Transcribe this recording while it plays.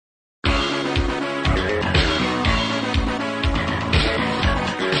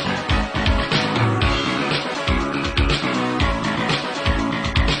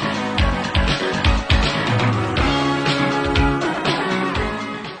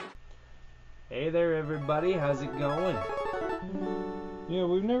there, everybody. How's it going? Yeah,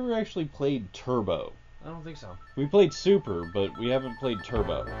 we've never actually played Turbo. I don't think so. We played Super, but we haven't played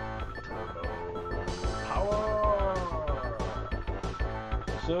Turbo. Power!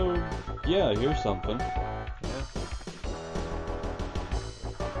 So, yeah, here's something. Yeah.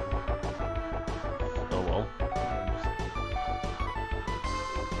 Oh well.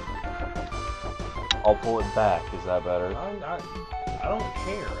 I'll pull it back. Is that better? I don't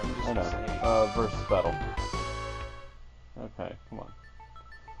care. I'm just I know. saying. Versus battle. Okay, come on.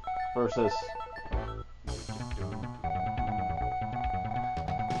 Versus.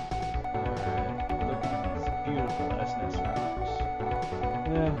 Look at these beautiful SNES graphics.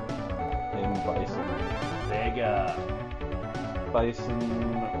 Yeah. In Bison. Vega. Bison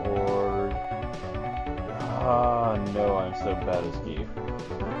or. Ah, no, I'm so bad as Geef.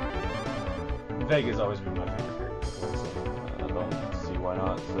 Vega's always been my favorite character. I don't see why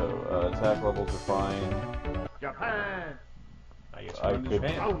not. So, attack levels are fine. Japan! I guess I I'm could-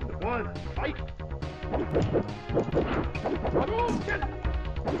 Japan. Round one, fight! Hadouken!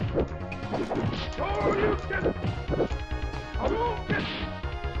 Shoryuken! Hadouken!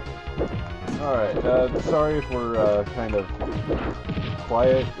 Alright, sorry if we're kind of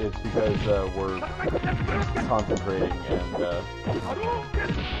quiet. It's because we're concentrating and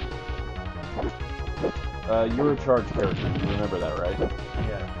you're a charge character. You remember that, right?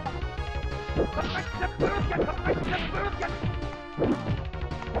 Yeah.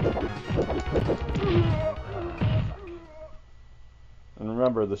 And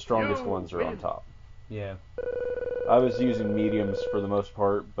remember, the strongest ones are on top. Yeah. I was using mediums for the most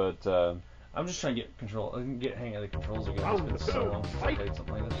part, but I'm just trying to get control. Get hang of the controls again. It's been so long since I played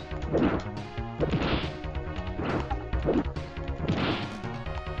something like this.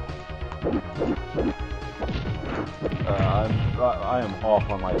 I am off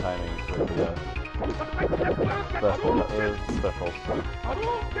on my timings with the specials.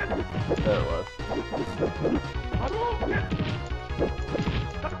 There it was.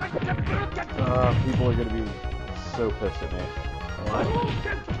 People are gonna be so pissed at me. Why?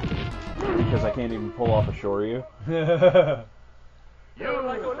 Because I can't even pull off a Shoryu.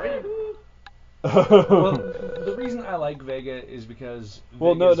 Well, the reason I like Vega is because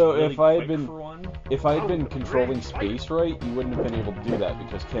Well, Vega's no, really if I had quick been- for one. If I had been controlling space right, you wouldn't have been able to do that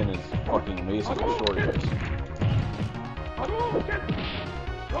because Ken is fucking amazing with Shoryus.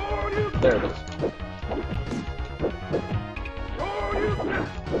 There it is.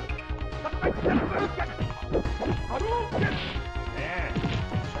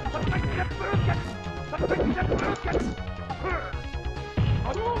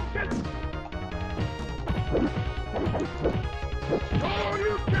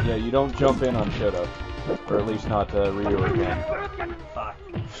 Yeah, you don't jump in on Shoto. Or at least not Ryu or Ken. Fuck.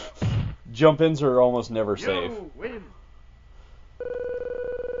 Jump-ins are almost never safe.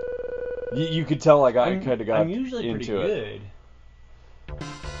 You could tell I kind of got I'm usually pretty into it. good. But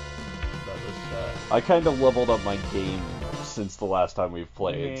this, I kind of leveled up my game since the last time we've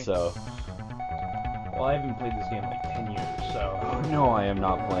played, Yeah. so... well, I haven't played this game in like 10 years, so. No, I am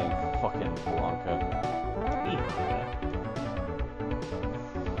not playing fucking Blanca.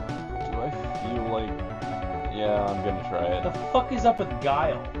 Do I feel like... Yeah, I'm gonna try What the it. fuck is up with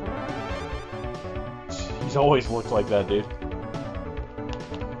Guile? He's always looked like that, dude.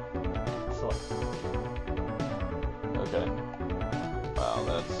 Okay. Wow,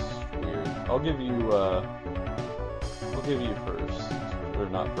 that's weird. I'll give you first. Or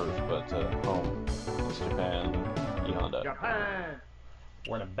not first, but home. It's Japan, E Honda. Japan!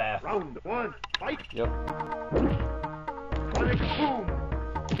 We're in a bath. Round one, fight! Yep. Sonic boom!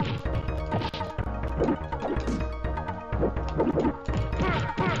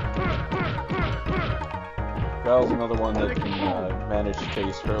 Guile's another one that can manage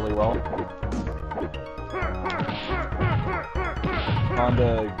space fairly well.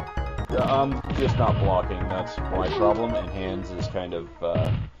 Honda, I'm just not blocking. That's my problem. And Hands is kind of.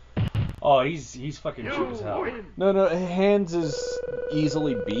 Oh, he's fucking cheap as hell. No, Hands is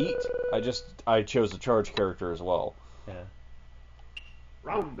easily beat. I chose a charge character as well. Yeah.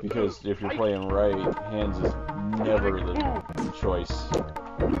 Round Because if you're playing right, Hands is never the choice.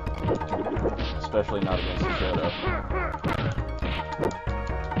 Especially not against the Shoto.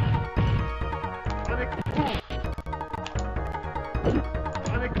 Sonic boom!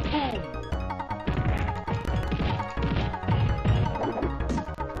 Sonic boom!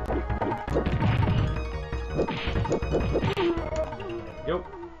 Go.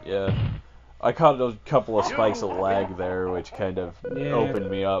 Yeah. I caught a couple of spikes of lag there, which kind of Yeah. opened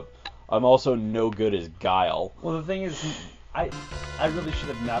me up. I'm also no good as Guile. Well, the thing is, I really should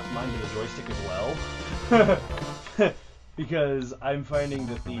have mapped mine to the joystick as well. Because I'm finding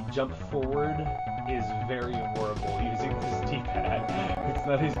that the jump forward is very horrible using this D-pad. It's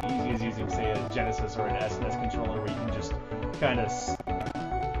not as easy as using, say, a Genesis or an SNES controller where you can just kind of...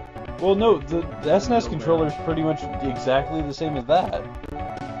 Well, no, the SNES controller is pretty much exactly the same as that.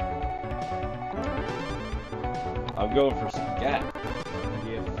 I'm going for scat.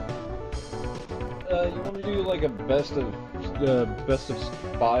 You want to do like a best of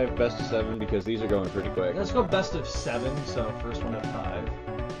 5, best of 7, because these are going pretty quick. Let's go best of 7, so first one of 5.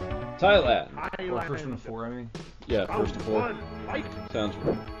 Thailand. Or first one of 4, I mean. Yeah, first of 4. Sounds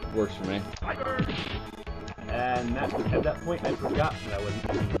works for me. And at that point, I forgot that I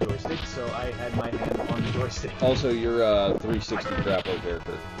wasn't using the joystick, so I had my hand on the joystick. Also, you're a 360 grapple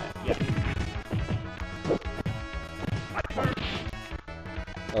character. Yeah.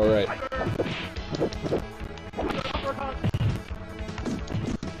 All right.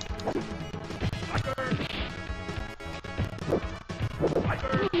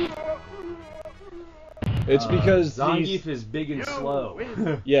 It's because Zangief is big and slow.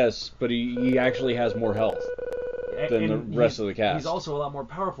 Yes, but he actually has more health than the rest of the cast. He's also a lot more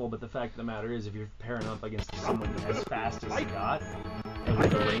powerful, but the fact of the matter is, if you're pairing up against someone as fast as Sagat, and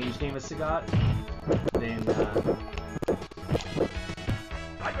with the range game of Sagat, then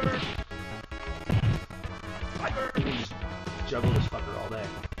you can just juggle this fucker all day.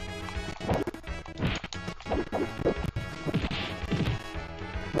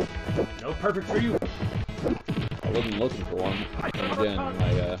 No perfect for you. I wasn't looking for one. And again,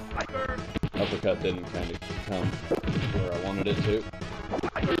 my uppercut didn't kind of come where I wanted it to.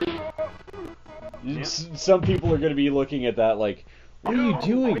 Yeah. Some people are going to be looking at that like, what are you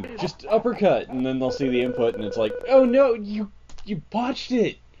doing? Just uppercut. And then they'll see the input and it's like, oh no, you botched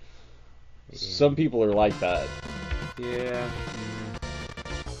it. Yeah. Some people are like that. Yeah.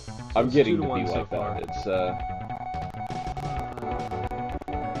 I'm It's getting 2 to to be 1 so like far. that. It's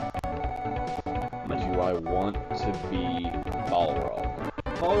do I want to be Balrog?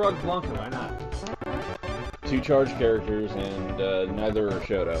 Balrog Blanca, why not? 2 charged characters and neither are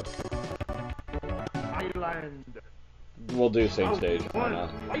Shoto. Island. We'll do same stage, why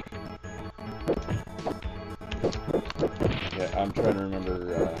not? Yeah, I'm trying to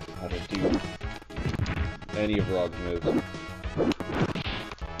remember how to do any of Rog's moves.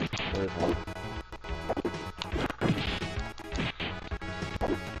 Where's one?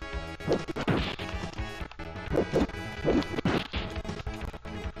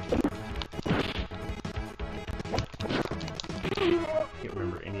 Can't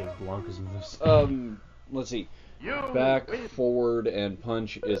remember any of Blanca's moves. Let's see. You Back, win. forward, and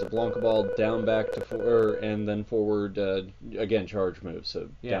punch is a Blanca ball. Down, back to and then forward. Again, charge move. So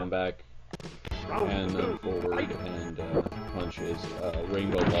Yeah. down, back, Round and then 2. forward Fight. and punch is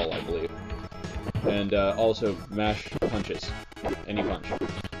rainbow ball, I believe. And also mash punches. Any punch.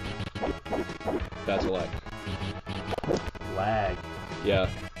 That's a lag. Lag. Yeah.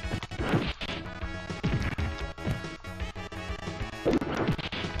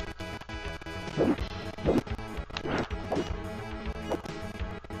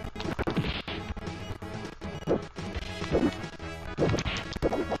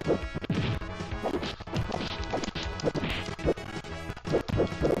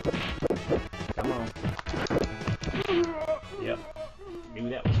 Come on. Yep. Knew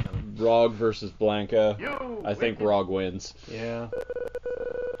that was coming. Rog versus Blanca. You I think win. Rog wins. Yeah.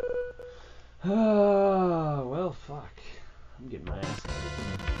 Well, fuck. I'm getting my ass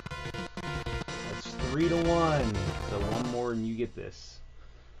handed. That's 3 to 1. So 1 more and you get this.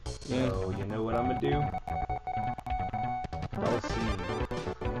 Yeah. So you know what I'm gonna do? Dulcine.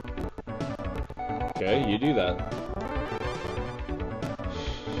 Okay, you do that.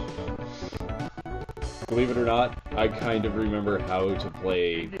 Believe it or not, I kind of remember how to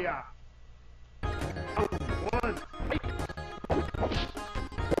play. India. Round 1. Fight.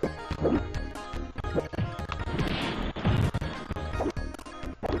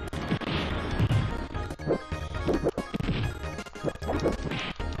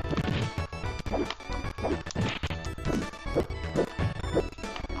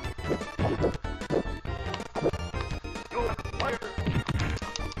 Go fire.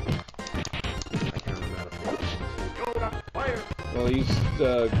 I can't remember how to play this. Go fire. Well, he's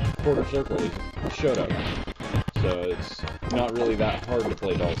quarter circle. He's Shoto, so it's not really that hard to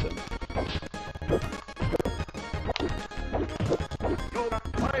play Dalton. Go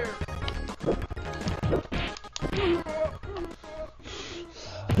fire.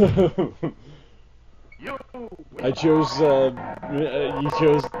 You I chose you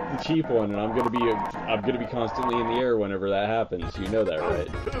chose the cheap one, and I'm gonna be constantly in the air whenever that happens. You know that,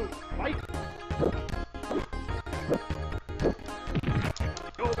 right? Fight.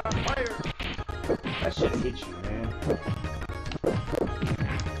 Go back, fire. That shit hit you, man.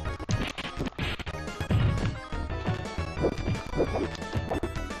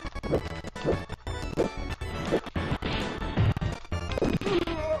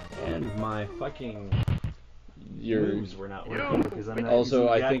 And my fucking moves were not working because I'm not Also,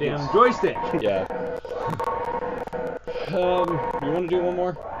 using I think goddamn it's- joystick. Yeah. You want to do one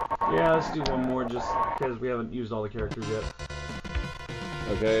more? Yeah, let's do one more just because we haven't used all the characters yet.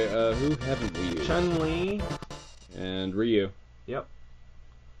 Okay. Who haven't we used? Chun-Li. And Ryu. Yep.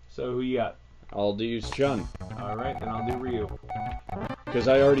 So who you got? I'll use Chun. Alright, then I'll do Ryu. Because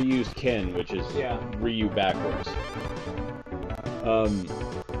I already used Ken, which is Yeah. Ryu backwards.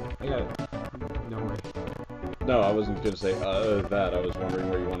 I got it. Don't worry. No, I wasn't going to say that. I was wondering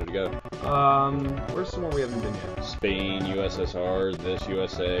where you wanted to go. Where's somewhere we haven't been yet? Spain, USSR, this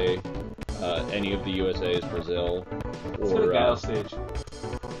USA, any of the USAs, Brazil, Let's go to or Guile stage.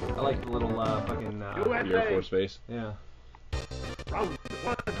 I like the little fucking the Air Force Base. yeah. Round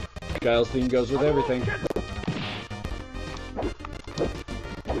one. Guile's theme goes with everything.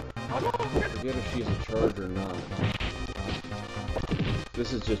 Forget if she's a charge or not.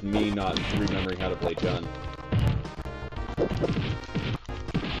 This is just me not remembering how to play Chun.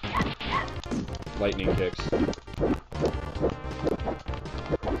 Lightning kicks.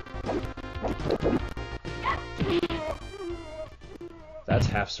 That's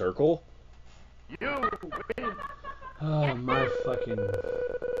half circle? You win. Oh, my fucking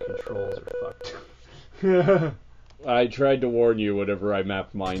controls are fucked. I tried to warn you whenever I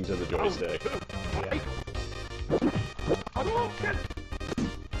mapped mine to the joystick. Yeah. Hadouken.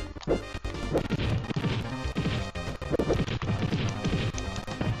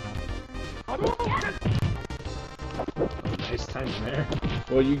 Hadouken. Nice timing there.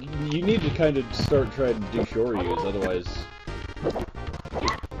 Well, you need to kind of start trying to do Shoryus, otherwise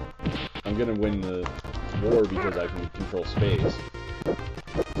I'm gonna win the war because I can control space.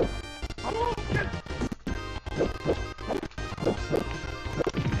 Hadouken. Hadouken.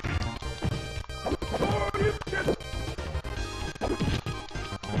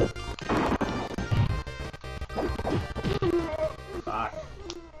 Fuck.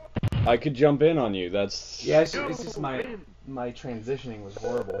 I could jump in on you, that's... Yeah, it's just my transitioning was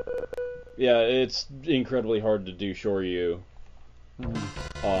horrible. Yeah, it's incredibly hard to do Shoryu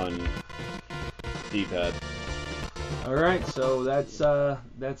on D-pad. Alright, so that's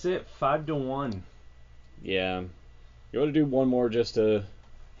it. 5-1. Yeah. You want to do one more just to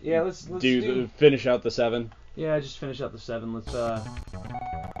Yeah, let's do finish out the 7? yeah, just finish out the 7. Let's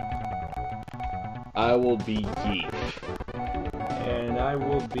I will be Geek. and I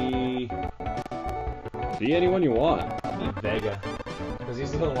will be Be anyone you want. Vega. Because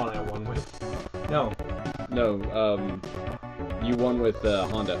he's the other one I won with. No, No, you won with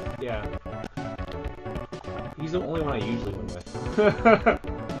Honda. yeah. He's the only one I usually win with.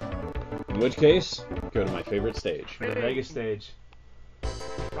 In which case, go to my favorite stage. The Vega stage.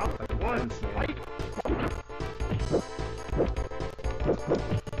 Round one. Fight.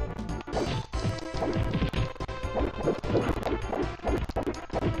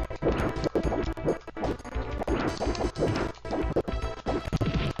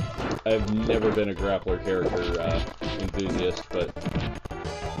 I've never been a grappler character enthusiast, but...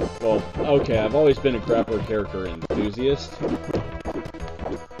 Well, okay, I've always been a grappler character enthusiast. There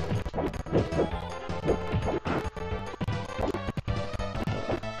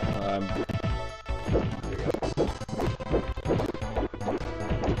you go.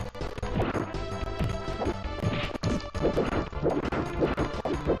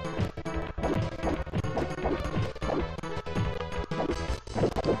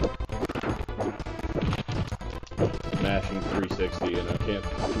 Mashing 360 and I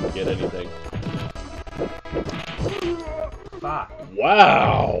can't get anything. Fuck.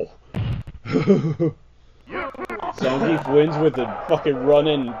 Wow! Zangief wins with a fucking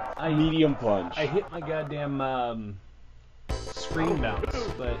run-in medium punch. I hit my goddamn screen bounce,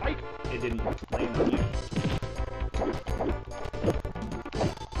 but it didn't land on you.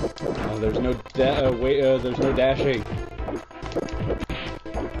 Oh, there's no there's no dashing.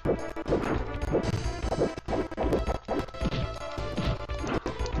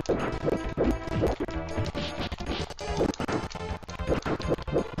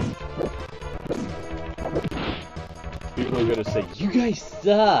 People are gonna say, "You guys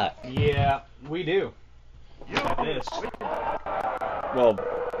suck." Yeah, we do. At this. Well,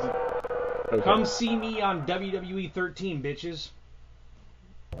 Okay. Come see me on WWE 13, bitches.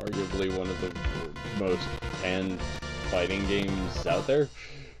 Arguably one of the most panned fighting games out there.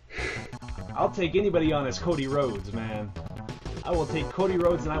 I'll take anybody on as Cody Rhodes, man. I will take Cody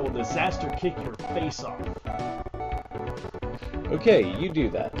Rhodes and I will disaster kick your face off. Okay, you do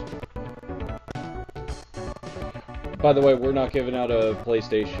that. By the way, we're not giving out a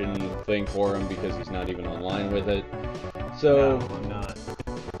PlayStation thing for him because he's not even online with it. So, No, I'm not.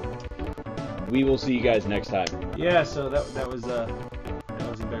 we will see you guys next time. Yeah, so that was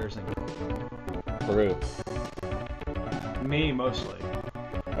embarrassing. For who? Me mostly.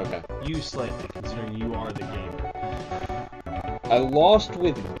 Okay. You slightly, considering you are the gamer. I lost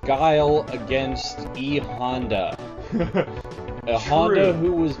with Guile against E Honda. A Honda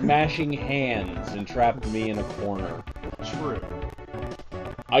who was mashing hands and trapped me in a corner. True.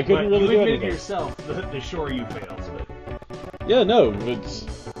 I couldn't But really you do admitted anything. yourself the sure you failed, but Yeah, no, it's...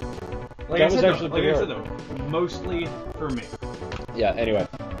 like That I was said, actually though, like pretty I said hard. though, mostly for me. Yeah, anyway.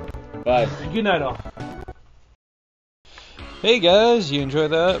 Bye. Good night, all. Hey guys, you enjoy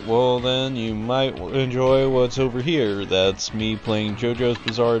that? Well then you might enjoy what's over here. That's me playing JoJo's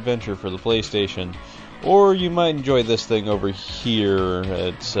Bizarre Adventure for the PlayStation. Or you might enjoy this thing over here.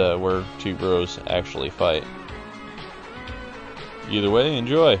 It's where two bros actually fight. Either way,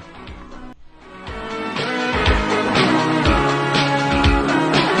 enjoy.